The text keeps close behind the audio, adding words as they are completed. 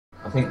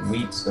think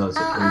Wheats does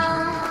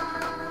occasionally.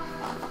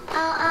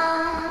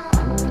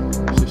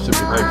 Should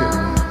be right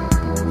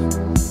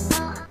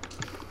here.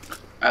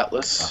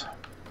 Atlas.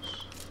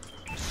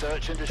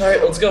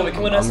 Alright, let's go. We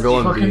can win I'm SnD.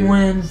 going fucking B.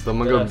 win.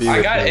 Someone go B.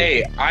 I got with me.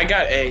 A. I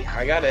got A.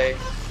 I got A.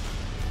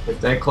 If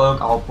they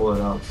cloak, I'll pull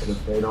it up. But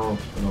if they don't,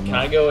 then I'm Can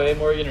I go A,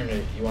 Morgan, or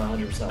you want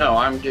 100%? No,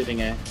 I'm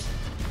getting A.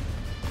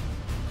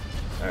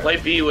 Right. Play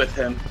B with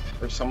him,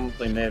 or someone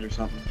play mid or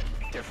something.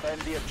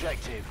 Defend the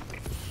objective.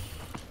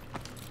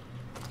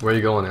 Where are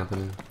you going,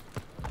 Anthony?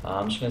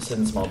 I'm just gonna sit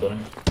in the small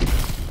building.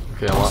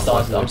 Okay, I'm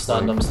stunned. watch I'm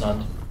stunned. I'm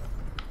stunned.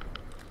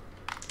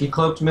 He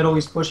cloaked middle.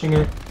 He's pushing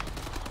it.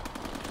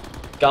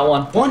 Got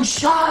one. One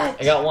shot.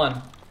 I got one.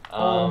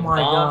 Oh my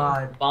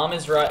god. Bomb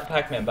is right.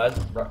 Pac-Man.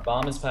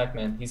 Bomb is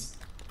Pac-Man. He's.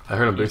 I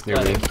heard him boost near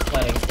me. He's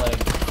planning. He's planning.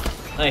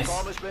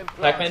 Nice.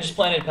 Pac-Man just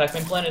planted.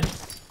 Pac-Man planted.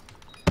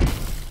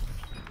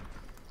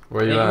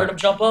 Where are you You heard at? him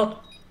jump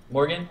up.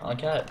 Morgan on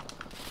cat.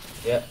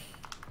 Yeah.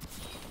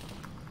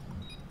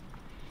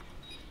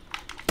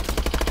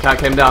 Cat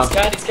came down.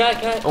 He's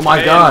cat. Oh my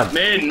Mid, god.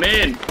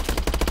 Mid.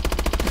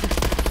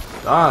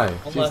 Die.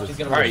 One left. He's Jesus.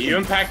 gonna. Alright, you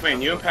and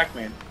Pac-Man. You and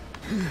Pac-Man.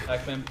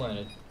 Pac-Man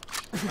planted.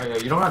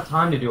 Alright, you don't have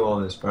time to do all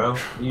this, bro.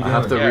 What are you I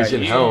have to doing? Yeah,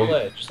 regen you- hell.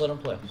 Just let him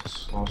play.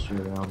 Just all shoot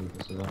around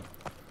because of that.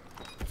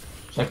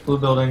 Check blue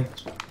building.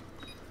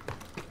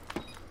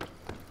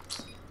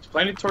 He's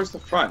planted towards the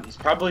front. He's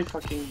probably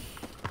fucking.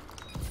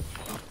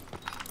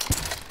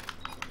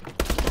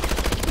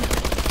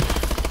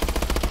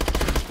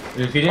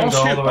 Dude, if you Don't didn't go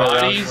all shoot the way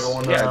around bodies. for the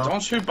one Yeah, round-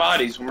 don't shoot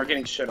bodies when we're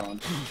getting shit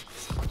on.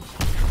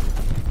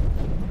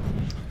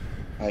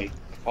 Like,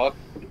 fuck.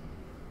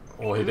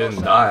 Well, he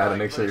didn't die. I had to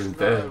make sure he was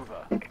dead.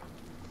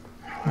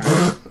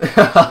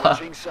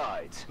 Switching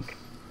sides.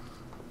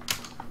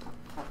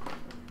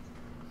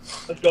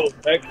 Let's go.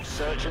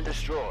 Search and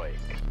destroy.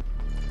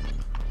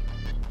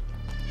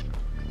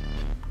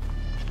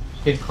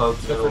 Kid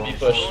cloaked Go for middle. B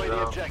push. Destroy the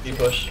B objective.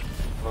 push.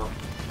 Oh.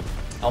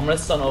 I'm gonna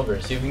stun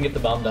over. See if we can get the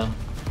bomb down.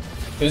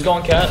 Who's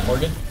going cat?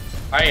 Morgan.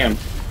 I am.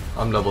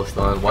 I'm double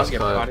stunned. Watch Let's get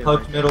cut. body.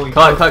 Cloaked middle. he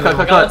Cut, cloaked cut,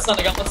 middle. I got one stun.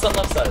 I got one stun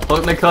left side.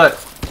 Cloak mid cut.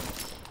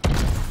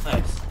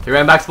 Nice. He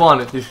ran back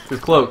spawn. He's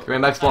cloak. He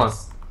ran back spawn.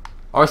 Nice.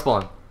 Our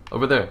spawn.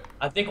 Over there.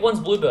 I think one's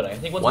blue building. I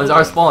think one's One's blue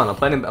our building.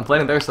 spawn. I'm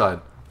planning their side.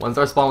 One's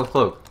our spawn with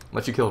cloak.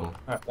 Unless you killed him.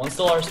 Alright, one's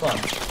still our spawn.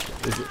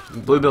 He's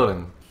blue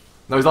building.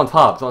 No, he's on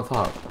top. He's on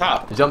top.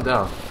 Top. He jumped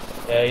down.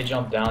 Yeah, he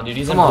jumped down, dude.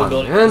 He's Come in blue on,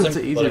 building. man, He's it's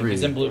in an blue easy building. read.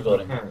 He's in blue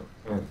building. That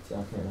can't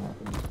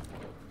happen.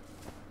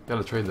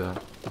 Gotta trade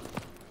that.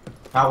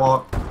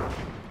 Catwalk.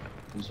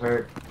 He's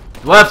hurt.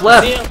 Left, See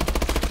left!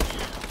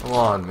 him? Come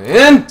on,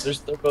 man!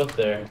 They're both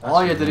there.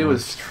 All you had to do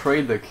was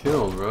trade the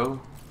kill, bro.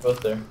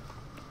 Both there.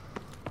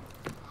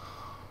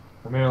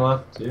 Come here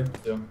left, too.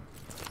 Two.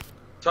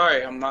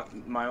 Sorry, I'm not.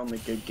 My only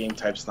good game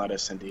type's not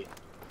SnD.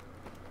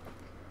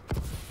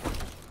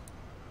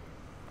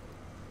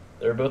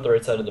 They're both the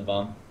right side of the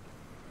bomb.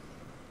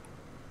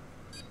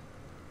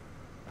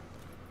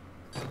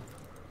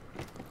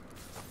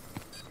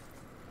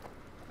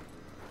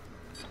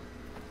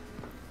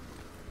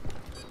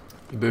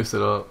 He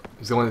boosted up.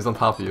 He's on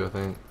top of you, I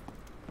think.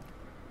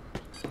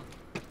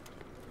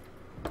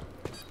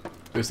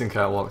 Boosting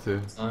catwalk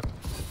too. See him?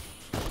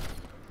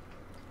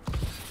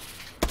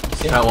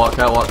 Catwalk.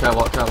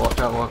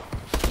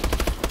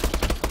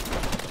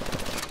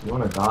 You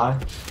wanna die?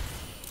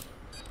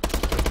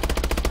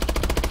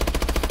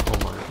 Oh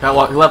my.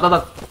 Catwalk.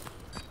 Left.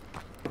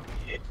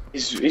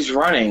 He's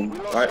running.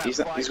 Right? He's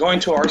going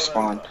to our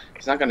spawn.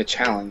 He's not gonna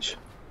challenge.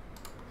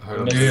 I heard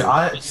him. Missed-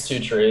 Dude, missed two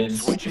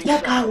trades. If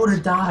that guy would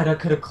have died, I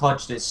could have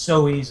clutched it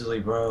so easily,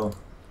 bro.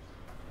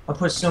 I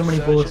put so many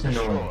bullets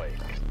into him.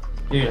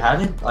 Dude, how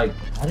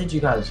did you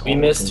guys? We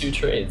hold missed it? two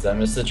trades. I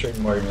missed the trade.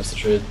 Morgan missed the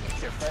trade.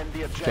 Defend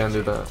the objective. Can't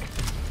do that.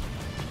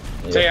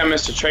 Say I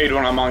missed a trade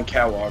when I'm on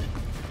catwalk.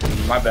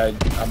 My bad.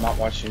 I'm not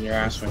watching your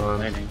ass when you're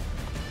landing.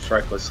 Just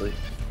recklessly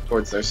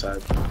towards their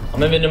side.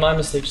 I'm admitting my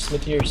mistake. Just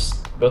admit yours.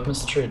 Both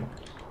missed the trade.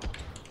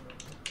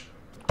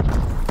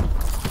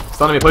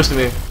 Stunning me, pushing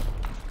me.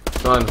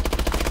 Done.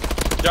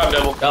 Good job,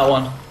 Devil. Got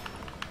one.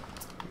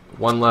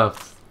 One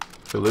left.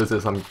 If we lose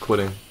this, I'm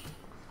quitting.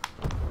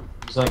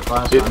 He's like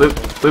last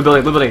Blue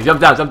building.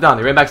 Jump down.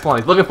 He ran back spawn.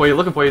 He's looking for you.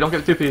 Don't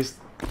get two-piece.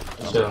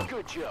 Shit.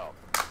 Good job.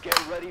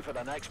 Get ready for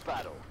the next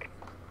battle.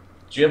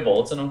 Do you have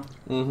bullets in them?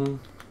 Mm-hmm.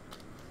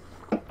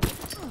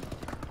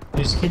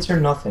 These kids are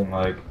nothing.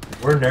 Like,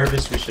 if we're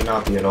nervous, we should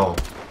not be at all.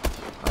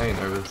 I ain't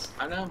nervous.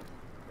 I know,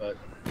 but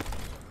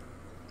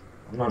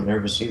I'm not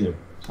nervous either.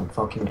 I'm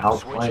fucking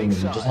outplaying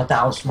them. You just have to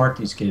outsmart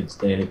these kids.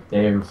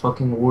 They're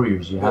fucking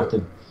warriors. You have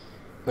to.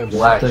 They're You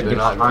black. have to They're get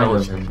not behind them.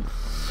 intelligent. And,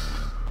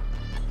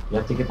 you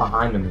have to get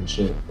behind them and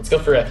shit. Let's go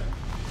for it.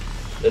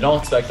 They don't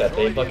expect that.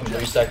 They fucking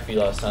restacked B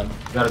last time.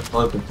 You gotta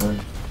cloak it, man.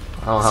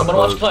 I don't have Someone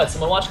watch clothes. glass.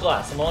 Someone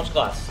watch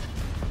glass.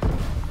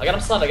 I got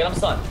him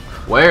stunned.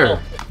 Where? Oh.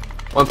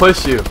 One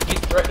push you.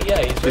 He's right.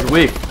 Yeah, he's He's right.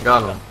 weak.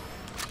 Got him.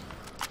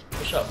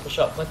 Push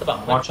up. Plant the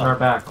bomb. I'm watching our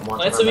back. I'm watching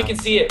Plant our so we back. can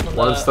see it from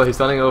He's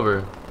stunning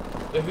over.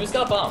 Wait, who's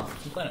got bomb?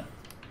 Who plant it?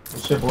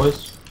 Good shit,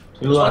 boys.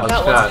 You One left.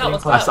 cat, Cat. one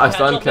cat, I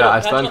stunned cat. I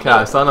stunned cat.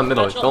 I stunned the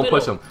middle. Catch up Don't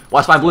push middle. him.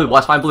 Watch my blue.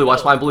 Watch my blue.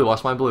 Watch my blue.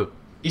 Watch my blue.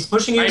 He's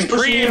pushing you. He's I'm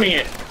pushing you. pre-aiming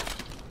it.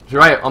 You're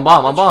right. I'm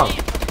bomb. I'm bomb.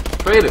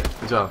 Trade it.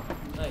 Good job.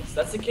 Nice.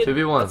 That's the kid.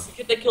 2v1. That's the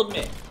kid that killed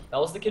me. That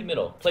was the kid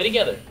middle. Play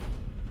together.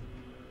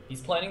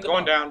 He's planning the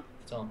Going bomb. down.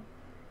 So,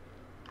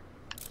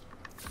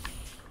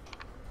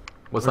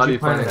 What Where'd side are you you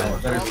playing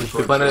plant at? it?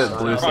 You're playing at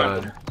blue Come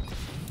on. side.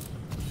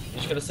 you're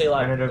just gonna say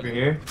live. Find it over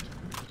here.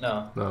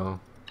 No. No.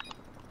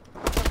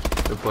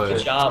 Good play.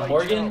 Good job,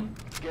 Morgan.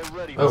 Get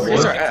ready Oh, for Where's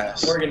what? our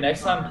ass? Morgan,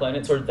 next time plan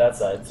it towards that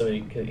side, so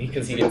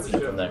because he didn't see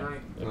it from there.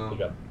 No. Good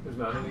job. There's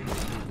not any.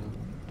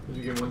 Did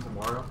you get one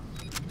tomorrow?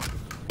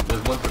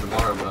 There's one for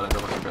tomorrow, but I don't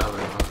know what to grab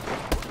right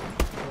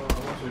Well,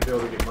 I want you to be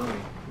able to get money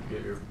to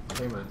get your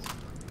payments.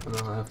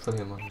 now. No, I have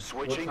plenty of money. What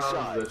Switching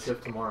time is the sides.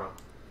 shift tomorrow?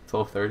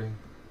 12:30.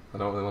 I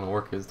don't really want to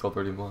work. It's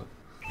 12:30 block.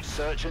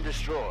 Search and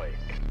destroy.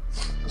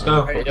 Let's go.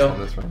 Alright, Focus yo. on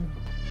this right now.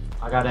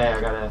 I got A.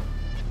 I got A.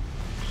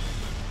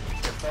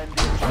 Defend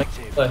the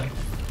objective. Play.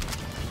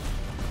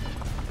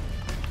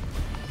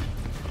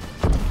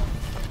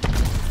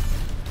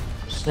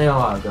 Stay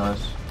alive,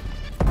 guys.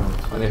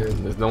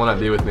 There's no one at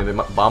B with me. The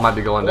bomb might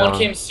be going One down.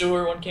 came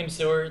sewer, one came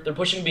sewer. They're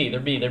pushing B, they're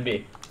B, they're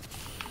B.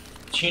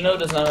 Chino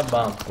does not have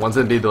bomb. One's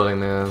in B building,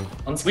 man.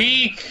 One's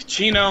Weak,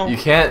 Chino. You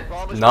can't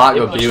not they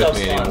go pushed B with up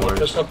me spawn. anymore.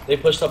 They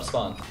pushed up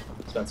spawn,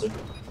 Spencer.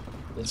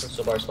 They pushed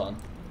up our spawn.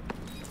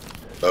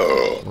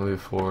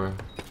 1v4.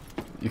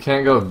 You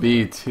can't go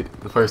B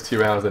the first 2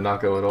 rounds and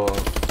not go at all.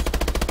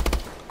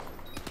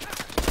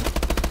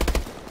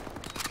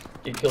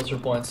 Get kills for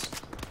points.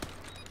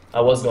 I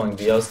was going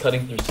B, I was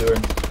cutting through sewer.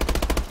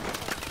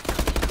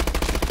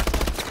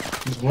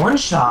 He's one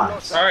shot.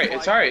 It's alright,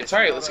 it's alright, it's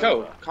alright. Let's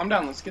go. Calm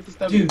down. Let's get this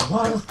W. Dude,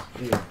 what?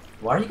 Dude,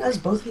 why are you guys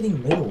both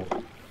hitting middle?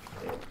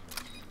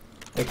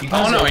 Like, you I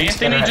guys don't know. at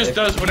least Anthony better- just if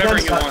does you whatever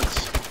guys he got-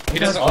 wants. He you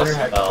guys doesn't better listen.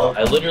 have I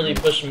close- literally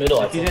pushed middle,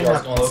 I If you told you didn't I was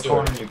have going close sewer.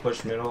 corner and you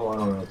pushed middle, I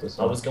don't know what this is.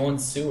 I was going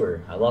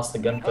sewer. I lost the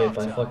gunfight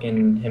by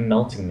fucking him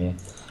melting me.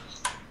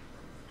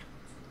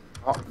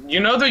 You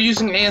know they're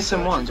using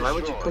ASM1s. Why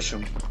would you push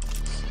them?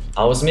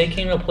 I was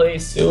making a play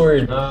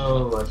sewer.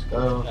 No, let's go.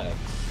 Okay,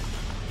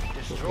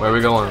 Destroy Where are we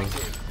the going?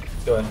 objective.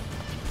 go ahead.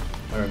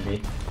 We're in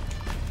B.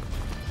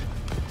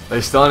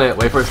 They stun it.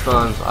 Wait for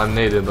stuns. I'm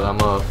naded, but I'm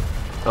up.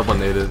 Double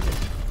naded.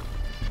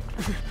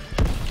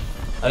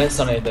 I didn't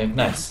stun anything.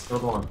 Nice.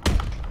 Build one.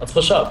 Let's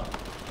push up.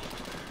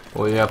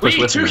 Well, yeah, push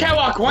Weak, with 2 me.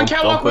 catwalk. One Don't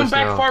catwalk, one push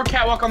back now. far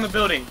catwalk on the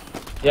building.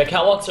 Yeah,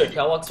 catwalk's hurt.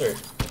 Catwalk's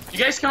hurt. You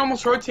guys can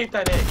almost rotate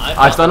that in.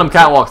 I stunned him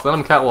catwalk. Stun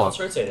him catwalk. Let's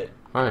rotate it.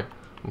 Alright.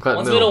 I'm cutting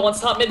One's middle. middle,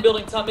 one's top mid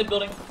building, top mid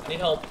building. I need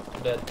help.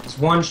 I'm dead. He's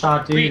one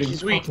shot, dude. Weak,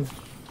 he's weak.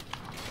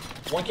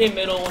 fucking- One came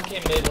middle, one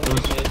came mid, one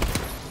came mid.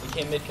 He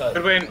came mid cut.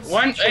 Good win.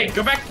 One. Hey,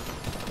 go back.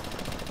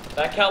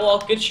 Back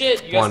catwalk, good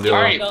shit. You guys One duo.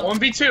 Alright, bomb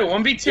 1v2.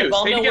 1v2.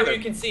 bomb Stay down together. where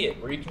you can see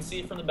it. Where you can see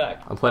it from the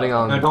back. I'm planning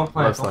on No, don't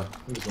play. left Don't.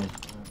 side. He's in.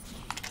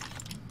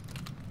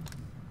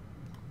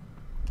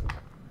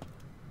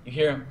 You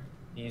hear him.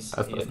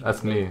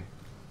 That's me.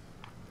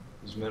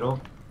 He's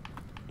middle.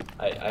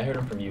 I heard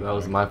him from you. That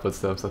was my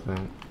footsteps, I think.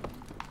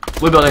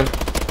 Blue building.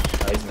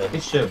 He's mid.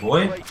 Good shit,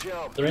 boy. Great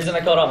job. The reason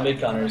I called out mid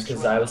counter is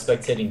because I was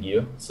spectating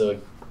you, so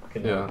it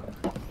couldn't. Yeah.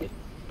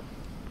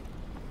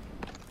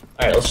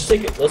 Alright, let's just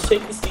take it. Let's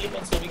take this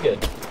defense. We'll be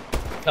good.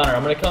 Counter,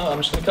 I'm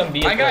just gonna come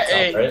B. I and got flex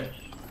A. up, right?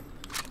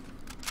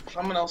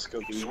 Someone else go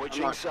B.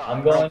 Switching I'm sides.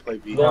 I'm going. play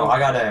B. No, I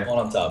got A. One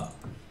on top.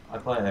 I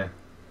play A.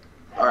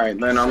 Alright,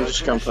 then I'm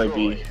just gonna play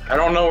B. I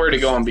don't know where to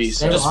go on B,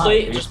 so Stay Just alive,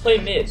 play. dude. Just play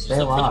mid. Just Stay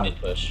look for the alive. mid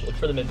push. Look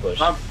for the mid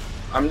push.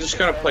 I'm just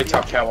gonna play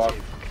top catwalk.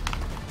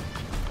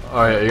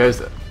 Alright, are you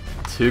guys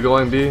 2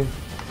 going B?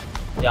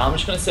 Yeah, I'm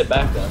just gonna sit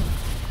back then.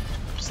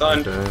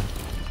 Stunned. Okay.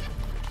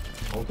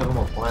 Don't give him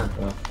a plant,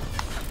 bro.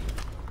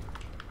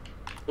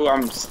 Ooh,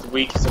 I'm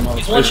weak as a He's motherfucker.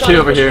 one There's shot. two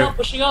over here.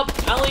 Pushing up.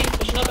 Alley.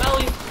 Pushing up.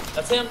 Alley.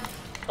 That's him.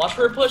 Watch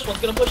for a push. One's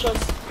gonna push us.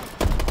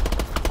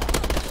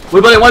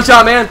 Blue building, one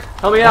shot, man.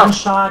 Help me One out.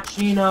 shot,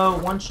 Chino.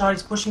 One shot.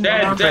 He's pushing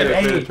Dead, around dead. through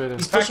Trade A. it, trade it.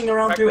 He's pushing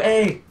around through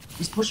A.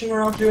 He's pushing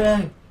around through A.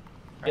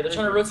 Yeah, they're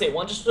trying to rotate.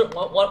 One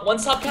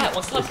top cat.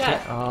 One's top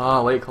cat.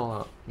 Ah, late call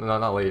out. No,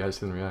 not late. I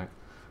just didn't react.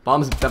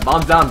 Bombs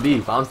down B.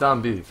 Bombs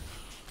down B.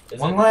 Is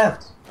One it?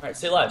 left. Alright,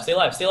 stay alive. Stay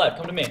alive. Stay alive.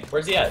 Come to me.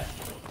 Where's he at?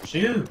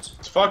 Shoot.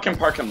 It's fucking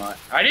parking lot.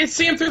 I didn't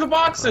see him through the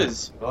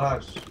boxes.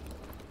 Relax.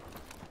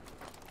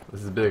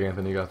 This is big,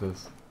 Anthony. You got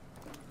this.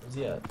 Where's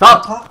he at?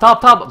 Top.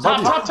 Top, Bubble.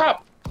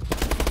 top.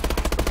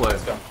 Good play.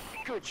 Let's go.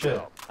 Good Shit.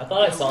 job. I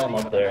thought I saw him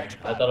up there.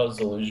 I thought it was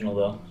delusional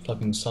though.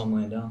 Fucking saw him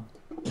laying down.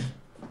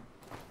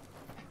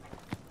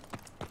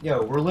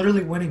 Yo, we're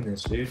literally winning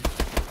this, dude.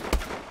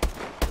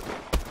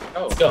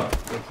 Oh, Let's go.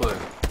 Good play.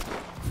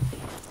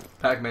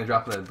 Pac-Man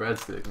dropping that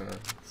breadstick, man.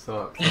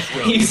 Sucks. Let's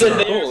go. He said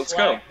they Cool, were let's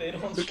slack, go. they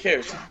don't- Who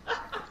cares?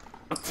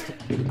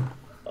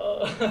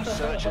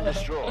 Search and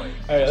destroy.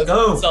 Alright, let's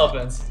go. go. Let's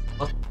offense.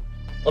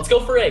 Let's go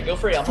for A. Go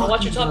for A. I'm gonna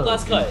watch your top Fucking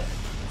glass go, cut.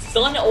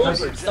 Stun over.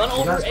 Stun You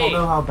over guys don't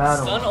know A. how bad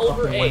Stun I'm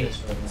over fucking A. winning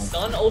this right now.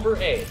 Stun over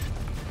A.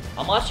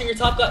 I'm watching your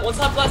top glass. One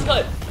top glass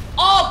cut.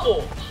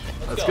 Awful.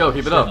 Let's go. Keep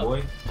it Shit, up.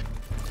 boy.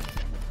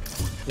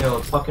 Yo,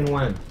 let's fucking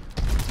win.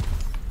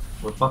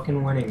 We're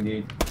fucking winning,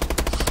 dude.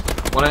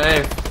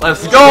 1A.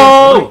 Let's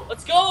go!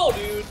 Let's go,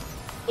 dude.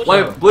 Push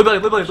Wait, up. blue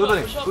building, blue building, blue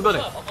building, Push up, blue push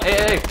building. up.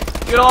 Hey,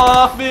 get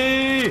off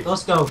me!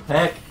 Let's go,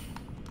 Peck.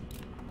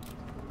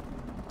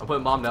 I'm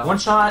putting bomb down. One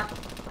shot.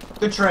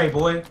 Good trade,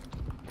 boy.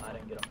 I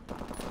didn't get him.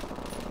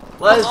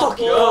 Let's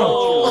fucking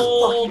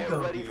go! go. Get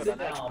Let's ready fucking for go. the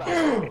next Sit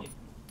battle. down.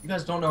 You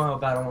guys don't know how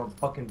bad I want to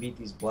fucking beat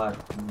these black.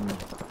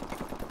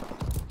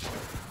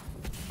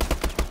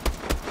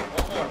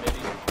 One more, maybe.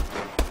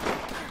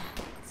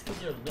 It's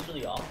because you're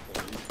literally awful,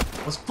 dude.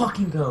 Let's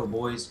fucking go,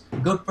 boys.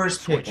 Good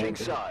first pick. Switching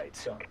Anchor.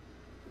 sides. Go.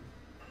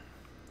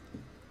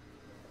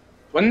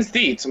 When's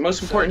D? It's the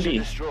most important Search and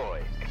D.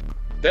 destroy.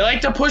 They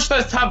like to push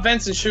those top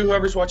vents and shoot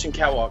whoever's watching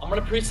catwalk. I'm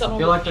gonna pre-stun I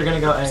over. feel like they're gonna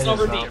go A. Pre-stun this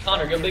over D. round.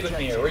 Connor, go big with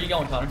me here. Where are you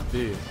going, Connor?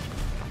 D.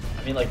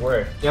 I mean, like,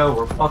 where? Yo,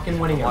 we're fucking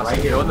winning it Watch right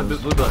it. here. Go in the blue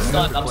building.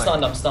 Stunned, I'm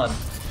stunned, I'm stunned.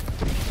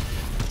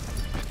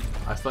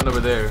 I stunned over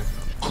there.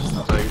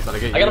 Trying to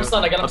get you. I got him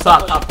stunned, I got him Up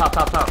top, stunned.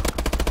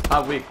 top.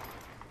 Top weak.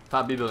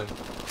 Top B building.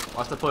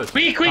 Watch the push.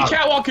 Weak,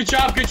 catwalk. Good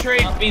job, good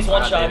trade. Top B's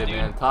one I shot, got dude.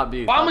 man. Top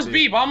B. Bomb top was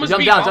B, bomb was jump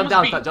B, down, bomb jump was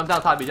down, B. jump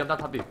down, top B, jump down,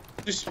 top B.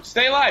 Just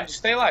stay alive, just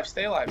stay alive,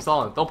 stay alive. He's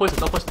stalling. Don't push it,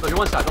 don't push it. You're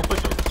one shot, don't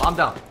push it. Bomb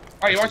down.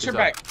 Alright, watch your Good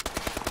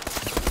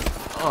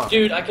back.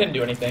 Dude, I couldn't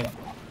do anything.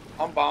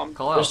 I'm bombed.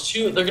 Call There's out.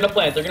 two, they're gonna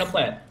plant.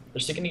 They're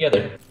sticking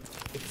together. Get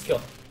this kill.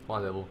 Come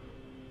on, Devil.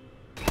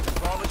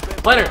 Bomb has been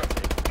Planner!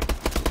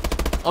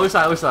 planted. Other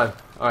side.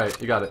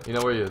 Alright, you got it. You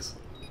know where he is.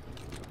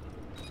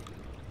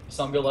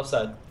 Some go left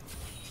side.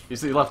 You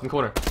see left in the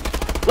corner.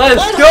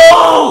 Let's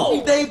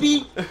go!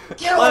 Baby!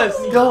 Get Let's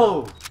off me!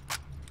 go!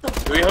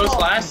 Do we host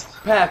last?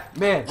 Pack,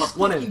 man, Let's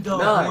 1 fucking and go,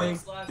 9.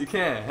 boys. You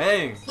can't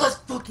hang. Let's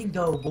fucking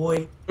go,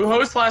 boy. Who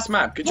hosts last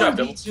map? Good job,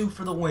 Devil. 1v2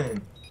 for the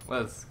win.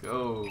 Let's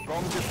go.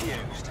 Bomb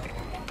defused. Did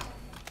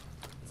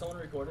someone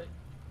record it?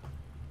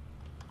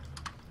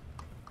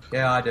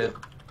 Yeah, I did.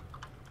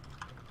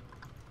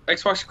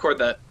 Xbox record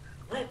that.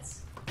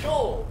 Let's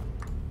go!